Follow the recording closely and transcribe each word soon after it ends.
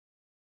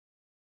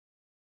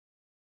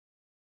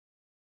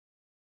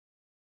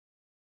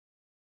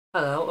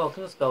Hello,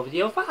 welcome to Spell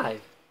Video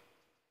 5.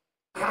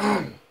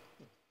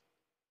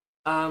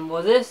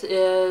 Well, this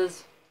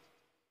is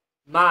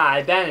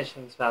my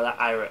Banishing spell that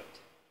I wrote.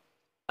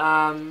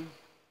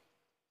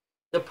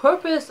 The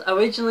purpose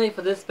originally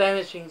for this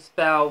Banishing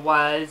spell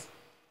was,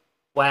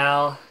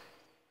 well,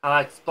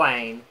 I'll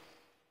explain.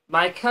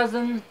 My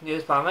cousin, he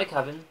was part of my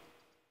coven.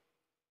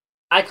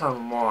 I call him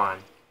a moron,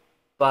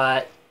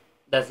 but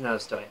that's another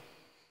story.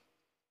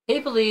 He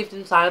believed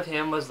inside of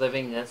him was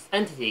living this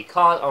entity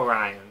called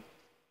Orion.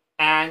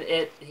 And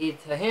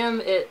to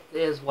him, it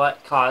is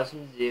what caused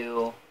him to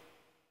do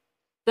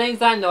things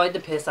that annoyed the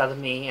piss out of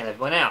me and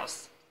everyone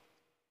else.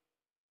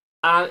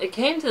 It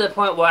came to the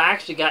point where I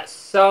actually got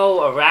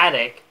so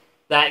erratic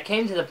that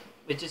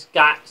it just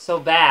got so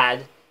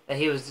bad that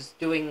he was just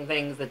doing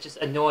things that just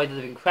annoyed the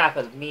living crap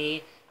out of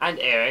me and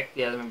Eric,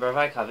 the other member of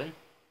our coven.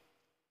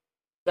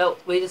 So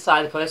we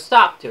decided to put a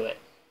stop to it.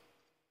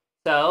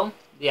 So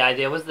the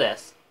idea was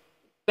this: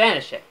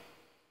 banish it.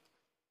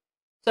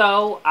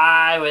 So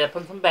I read up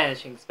on some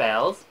banishing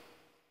spells,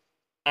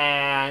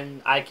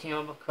 and I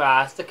came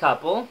across a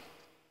couple.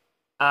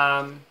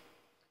 At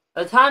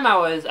the time I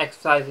was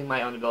exercising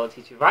my own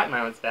ability to write my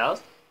own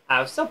spells.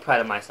 I was so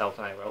proud of myself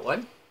when I wrote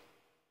one.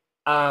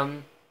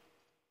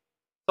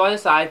 So I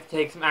decided to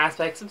take some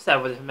aspects of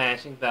several different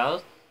banishing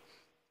spells.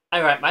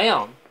 I write my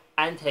own,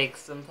 and take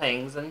some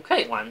things and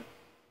create one.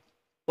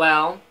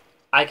 Well,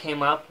 I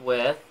came up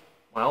with,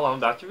 well, what I'm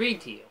about to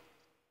read to you.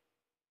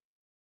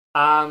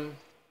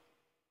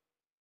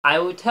 I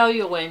will tell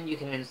you when you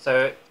can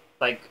insert,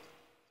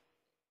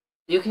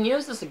 you can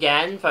use this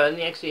again for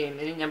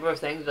any number of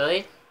things,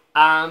 really.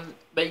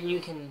 But you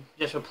can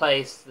just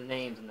replace the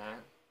names in that.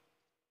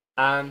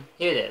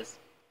 Here it is.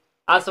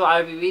 Also,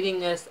 I'll be reading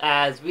this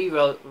as we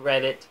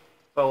read it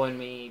for when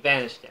we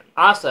banished him.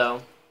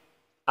 Also,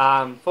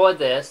 for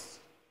this,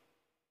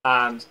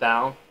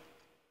 spell,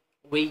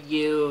 we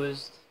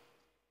used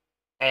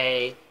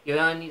you're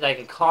gonna need like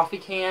a coffee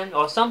can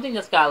or something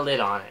that's got a lid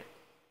on it.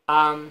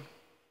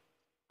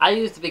 I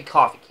used a big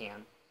coffee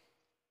can,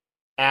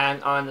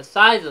 and on the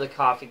sides of the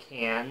coffee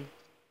can,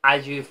 I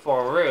drew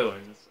 4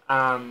 runes.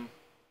 I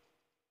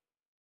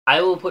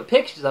will put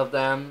pictures of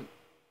them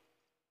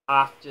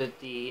at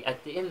the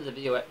end of the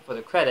video for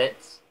the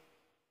credits.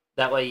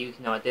 That way you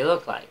can know what they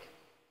look like.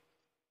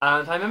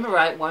 If I remember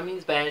right, one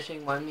means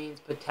banishing, one means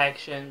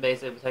protection,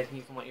 basically protecting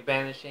you from what you're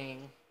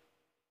banishing.